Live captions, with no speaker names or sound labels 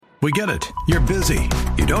We get it. You're busy.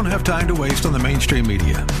 You don't have time to waste on the mainstream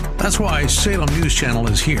media. That's why Salem News Channel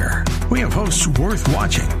is here. We have hosts worth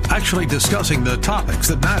watching, actually discussing the topics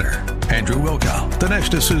that matter. Andrew Wilkow,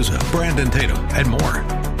 Dinesh D'Souza, Brandon Tatum, and more.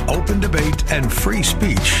 Open debate and free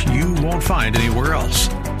speech you won't find anywhere else.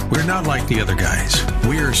 We're not like the other guys.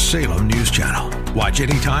 We're Salem News Channel. Watch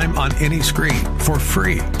anytime on any screen for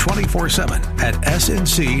free 24/7 at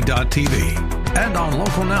snc.tv and on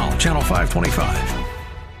Local Now, Channel 525.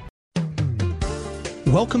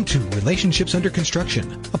 Welcome to Relationships Under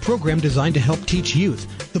Construction, a program designed to help teach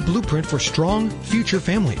youth the blueprint for strong future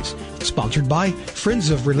families. Sponsored by Friends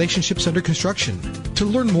of Relationships Under Construction. To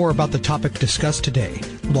learn more about the topic discussed today,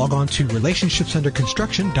 log on to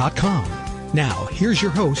relationshipsunderconstruction.com. Now, here's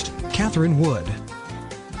your host, Catherine Wood.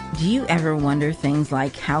 Do you ever wonder things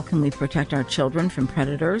like, how can we protect our children from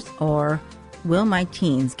predators? Or, will my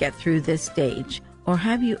teens get through this stage? Or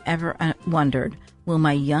have you ever wondered, will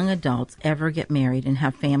my young adults ever get married and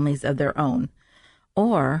have families of their own?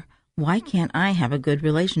 Or, why can't I have a good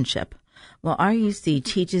relationship? Well, RUC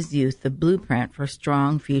teaches youth the blueprint for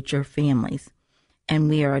strong future families. And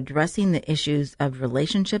we are addressing the issues of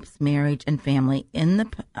relationships, marriage, and family in the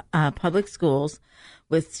public schools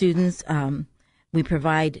with students. We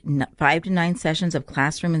provide 5 to 9 sessions of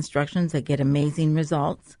classroom instructions that get amazing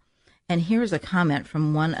results. And here's a comment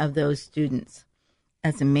from one of those students.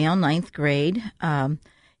 As a male 9th grade,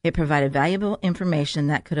 it provided valuable information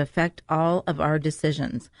that could affect all of our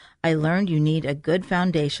decisions. I learned you need a good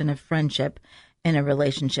foundation of friendship in a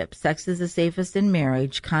relationship. Sex is the safest in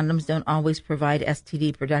marriage. Condoms don't always provide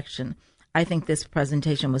STD protection. I think this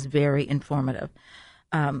presentation was very informative.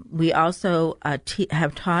 We also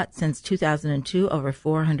have taught since 2002 over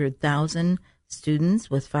 400,000 students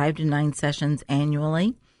with 5 to 9 sessions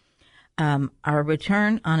annually. Our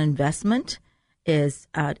return on investment is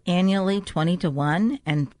annually 20 to 1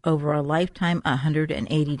 and over a lifetime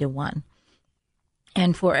 180 to 1.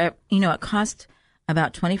 And for, it costs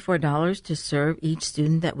about $24 to serve each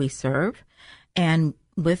student that we serve. And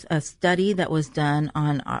with a study that was done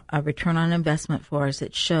on a return on investment for us,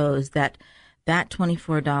 it shows that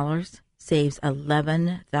 $24 saves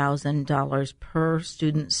 $11,000 per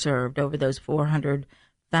student served over those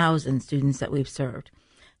 400,000 students that we've served.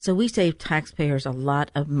 So we save taxpayers a lot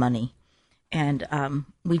of money. And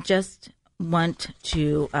we just want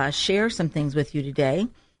to share some things with you today.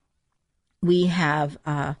 We have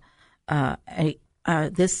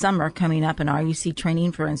this summer coming up an RUC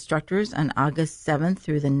training for instructors on August 7th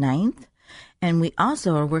through the 9th. And we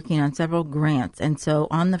also are working on several grants. And so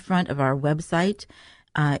on the front of our website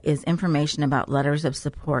is information about letters of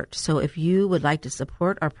support. So if you would like to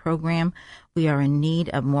support our program, we are in need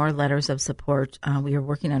of more letters of support. We are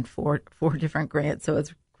working on four different grants, so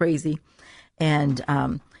it's crazy. And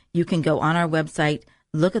you can go on our website,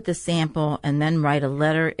 look at the sample, and then write a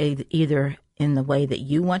letter either in the way that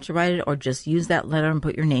you want to write it or just use that letter and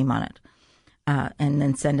put your name on it. And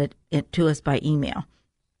then send it to us by email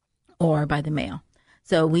or by the mail.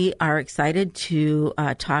 So we are excited to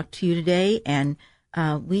talk to you today, and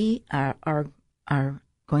we are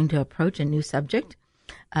going to approach a new subject,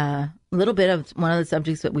 a little bit of one of the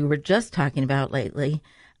subjects that we were just talking about lately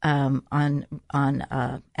on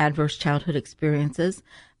adverse childhood experiences.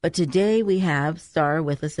 But today we have Star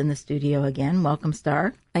with us in the studio again. Welcome,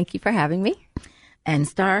 Star. Thank you for having me. And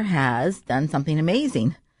Star has done something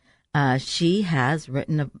amazing. She has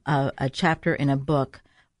written a chapter in a book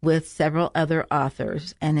with several other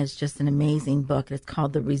authors, and it's just an amazing book. It's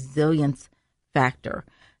called The Resilience Factor.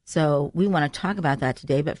 So we want to talk about that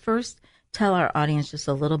today, but first, tell our audience just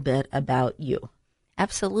a little bit about you.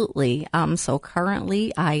 Absolutely. So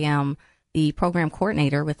currently, I am the program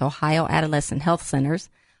coordinator with Ohio Adolescent Health Centers,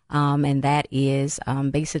 and that is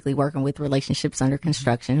basically working with Relationships Under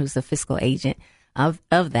Construction, who's the fiscal agent of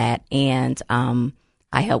that, and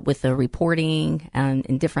I help with the reporting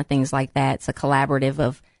and different things like that. It's a collaborative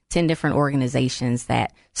of 10 different organizations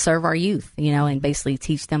that serve our youth, and basically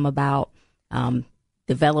teach them about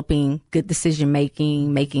developing good decision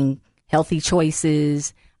making, making healthy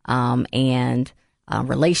choices, and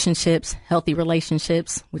relationships, healthy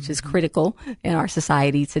relationships, which is critical in our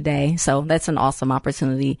society today. So that's an awesome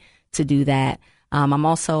opportunity to do that. I'm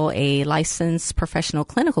also a licensed professional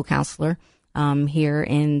clinical counselor here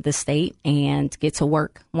in the state, and get to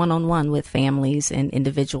work one-on-one with families and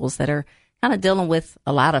individuals that are kind of dealing with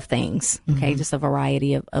a lot of things, okay, just a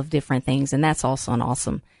variety of different things. And that's also an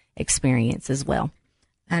awesome experience as well.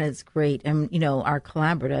 That is great. And, our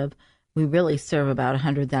collaborative we really serve about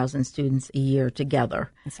 100,000 students a year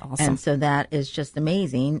together. That's awesome. And so that is just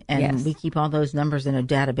amazing. And Yes. we keep all those numbers in a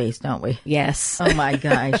database, don't we? Yes. Oh, my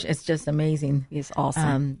gosh. It's just amazing. It's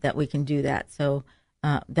awesome. That we can do that. So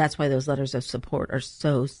that's why those letters of support are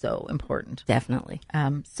so, so important. Definitely.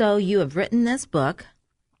 So you have written this book,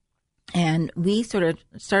 and we sort of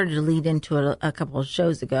started to lead into it a couple of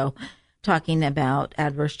shows ago, talking about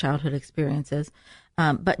adverse childhood experiences.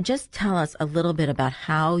 But just tell us a little bit about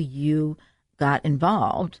how you got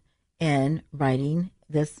involved in writing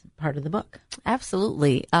this part of the book.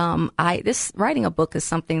 Absolutely. This writing a book is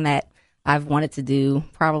something that I've wanted to do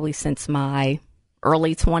probably since my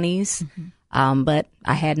early 20s. But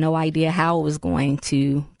I had no idea how it was going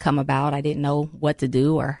to come about. I didn't know what to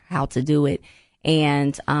do or how to do it.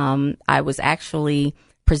 And I was actually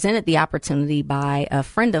presented the opportunity by a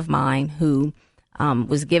friend of mine who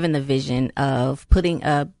was given the vision of putting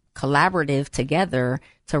a collaborative together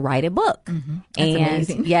to write a book. That's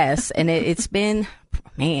amazing. Yes, and it's been,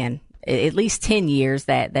 at least 10 years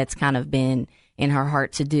that's kind of been in her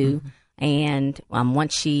heart to do. And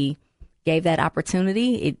once she gave that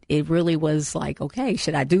opportunity, it really was like, okay,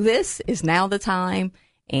 should I do this? Is now the time?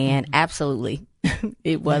 And absolutely,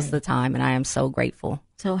 it was the time, and I am so grateful.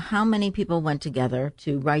 So how many people went together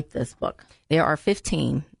to write this book? There are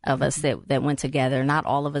 15 of us that went together. Not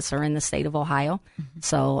all of us are in the state of Ohio.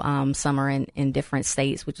 So some are in different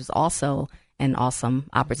states, which is also an awesome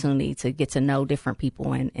opportunity to get to know different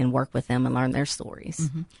people and work with them and learn their stories.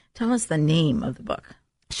 Tell us the name of the book.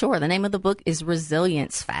 Sure. The name of the book is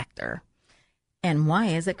Resilience Factor. And why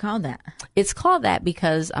is it called that? It's called that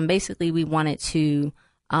because basically we wanted to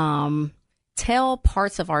tell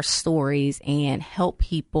parts of our stories and help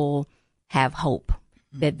people have hope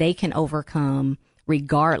that they can overcome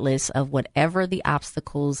regardless of whatever the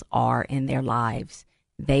obstacles are in their lives.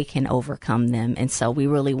 They can overcome them. And so we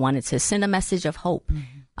really wanted to send a message of hope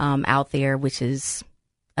out there, which is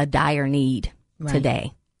a dire need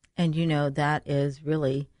today. And that is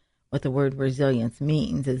really what the word resilience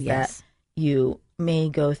means, is that you may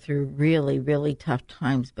go through really, really tough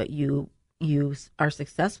times, but you are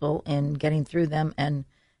successful in getting through them and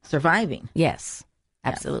surviving. Yes,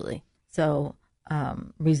 absolutely. So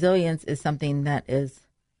resilience is something that is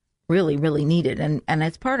really, really needed. And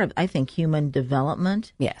it's part of, I think, human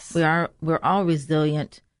development. Yes. We're all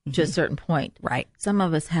resilient to a certain point. Right. Some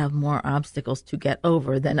of us have more obstacles to get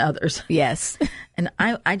over than others. Yes. And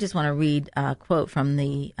I just want to read a quote from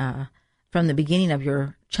the beginning of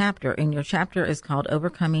your chapter. And your chapter is called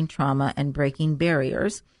Overcoming Trauma and Breaking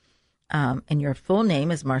Barriers. And your full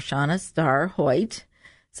name is Marshana Starr Hoyt.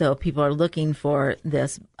 So if people are looking for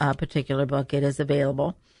this particular book, it is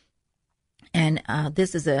available. And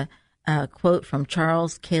this is a quote from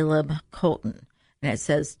Charles Caleb Colton. And it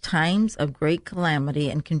says, "Times of great calamity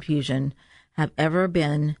and confusion have ever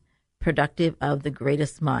been productive of the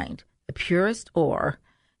greatest mind. The purest ore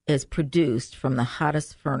is produced from the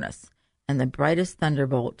hottest furnace, and the brightest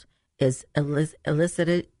thunderbolt is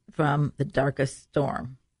elicited from the darkest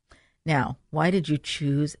storm." Now, why did you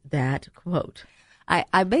choose that quote?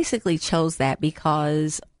 I basically chose that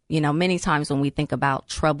because, many times when we think about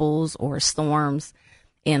troubles or storms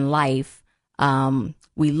in life,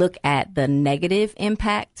 we look at the negative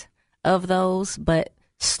impact of those, but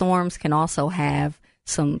storms can also have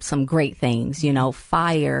some great things.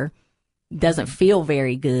 Fire doesn't feel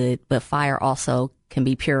very good, but fire also can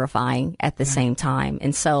be purifying at the same time.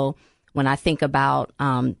 And so when I think about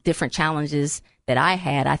different challenges that I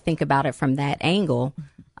had, I think about it from that angle,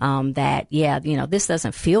 that, this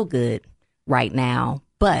doesn't feel good right now,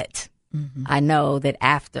 but I know that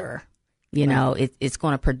after, it's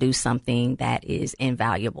going to produce something that is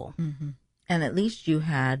invaluable. And at least you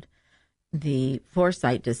had the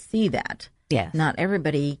foresight to see that. Yes. Not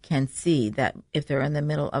everybody can see that if they're in the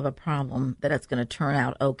middle of a problem, that it's going to turn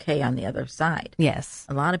out okay on the other side. Yes.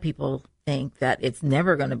 A lot of people think that it's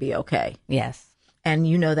never going to be okay. Yes. And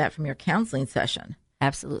you know that from your counseling session.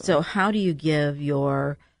 Absolutely. So how do you give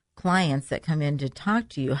your clients that come in to talk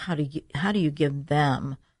to you, how do you give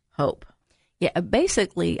them hope? Yeah,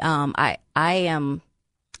 basically, I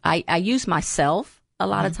use myself a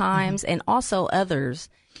lot of times, and also others.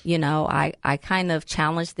 I kind of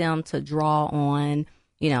challenge them to draw on,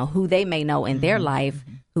 who they may know in their life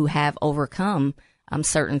who have overcome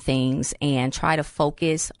certain things, and try to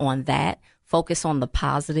focus on that. Focus on the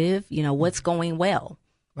positive. What's going well.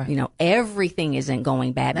 Right. Everything isn't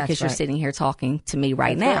going bad. That's because you're sitting here talking to me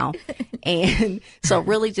right now. And so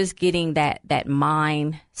really just getting that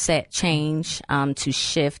mindset change to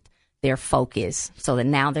shift their focus so that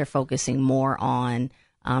now they're focusing more on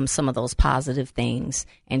some of those positive things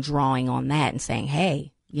and drawing on that and saying,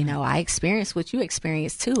 hey, You know, I experienced what you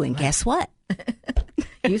experienced too. And guess what?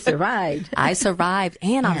 You survived. I survived,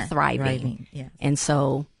 and I'm thriving. Yes. And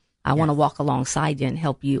so I want to walk alongside you and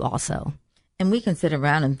help you also. And we can sit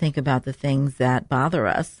around and think about the things that bother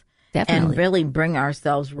us. Definitely. And really bring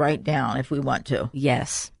ourselves right down if we want to.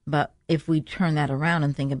 Yes. But if we turn that around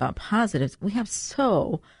and think about positives, we have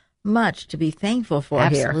so much to be thankful for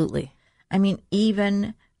here. Absolutely. I mean,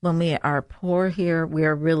 even when we are poor here, we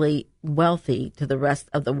are really wealthy to the rest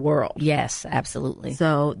of the world. Yes, absolutely.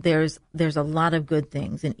 So there's a lot of good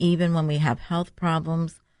things. And even when we have health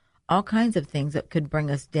problems, all kinds of things that could bring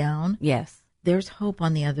us down. Yes. There's hope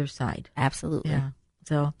on the other side. Absolutely. Yeah.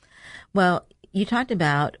 So, well, you talked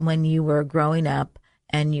about when you were growing up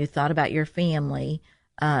and you thought about your family,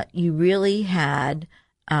 you really had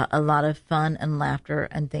a lot of fun and laughter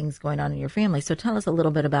and things going on in your family. So tell us a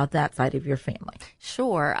little bit about that side of your family.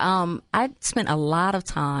 Sure. I spent a lot of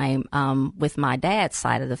time with my dad's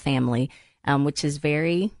side of the family, which is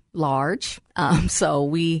very large. So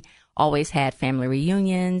we always had family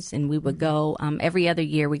reunions, and we would go every other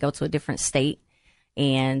year. We go to a different state,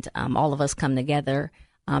 and all of us come together.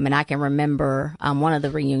 And I can remember one of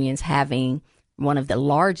the reunions having one of the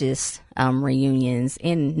largest reunions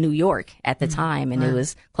in New York at the time. And it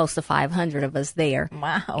was close to 500 of us there.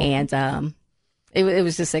 Wow. And it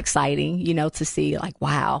was just exciting, you know, to see like,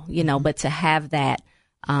 wow, you know, but to have that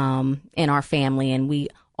in our family. And we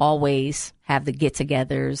always have the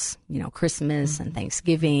get-togethers, you know, Christmas and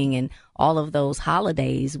Thanksgiving and all of those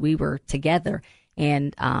holidays, we were together.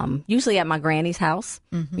 And usually at my granny's house,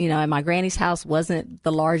 you know, and my granny's house wasn't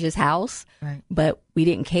the largest house, but we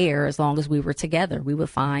didn't care as long as we were together. We would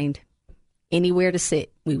find anywhere to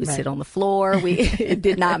sit. We would sit on the floor. It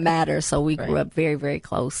did not matter. So we grew up very, very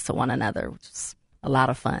close to one another, which is a lot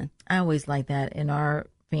of fun. I always liked that in our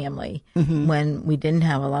family when we didn't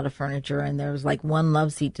have a lot of furniture and there was like one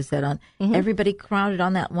love seat to sit on. Everybody crowded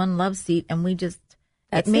on that one love seat, and we just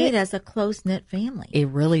it made us a close-knit family. It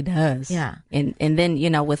really does. Yeah. And then, you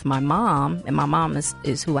know, with my mom, and my mom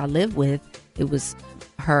is who I live with, it was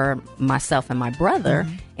her, myself, and my brother,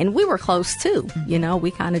 and we were close too. You know,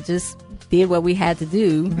 we kind of just did what we had to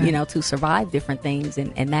do, you know, to survive different things,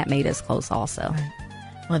 and that made us close also.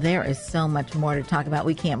 Well, there is so much more to talk about.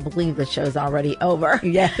 We can't believe the show's already over.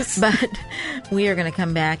 Yes. But we are going to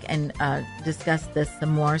come back and discuss this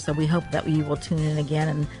some more. So we hope that you will tune in again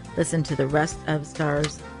and listen to the rest of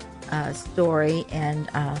Star's story and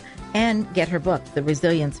get her book, The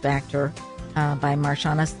Resilience Factor, by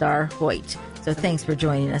Marshana Star Hoyt. So thanks for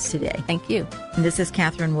joining us today. Thank you. And this is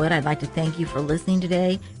Catherine Wood. I'd like to thank you for listening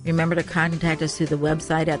today. Remember to contact us through the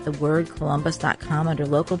website at thewordcolumbus.com under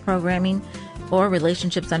local programming, or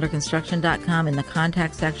relationshipsunderconstruction.com in the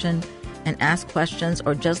contact section, and ask questions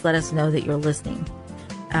or just let us know that you're listening.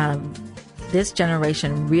 This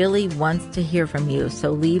generation really wants to hear from you,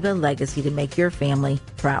 so leave a legacy to make your family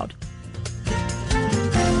proud.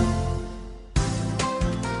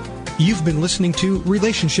 You've been listening to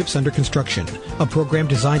Relationships Under Construction, a program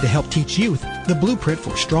designed to help teach youth the blueprint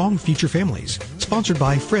for strong future families, sponsored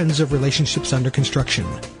by Friends of Relationships Under Construction.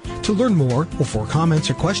 To learn more or for comments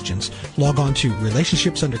or questions, log on to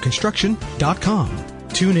relationshipsunderconstruction.com.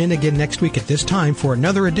 Tune in again next week at this time for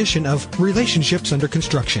another edition of Relationships Under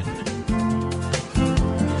Construction.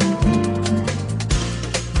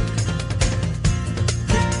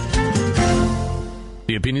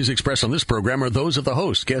 The opinions expressed on this program are those of the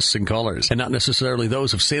host, guests, and callers, and not necessarily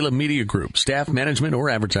those of Salem Media Group, staff, management,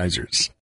 or advertisers.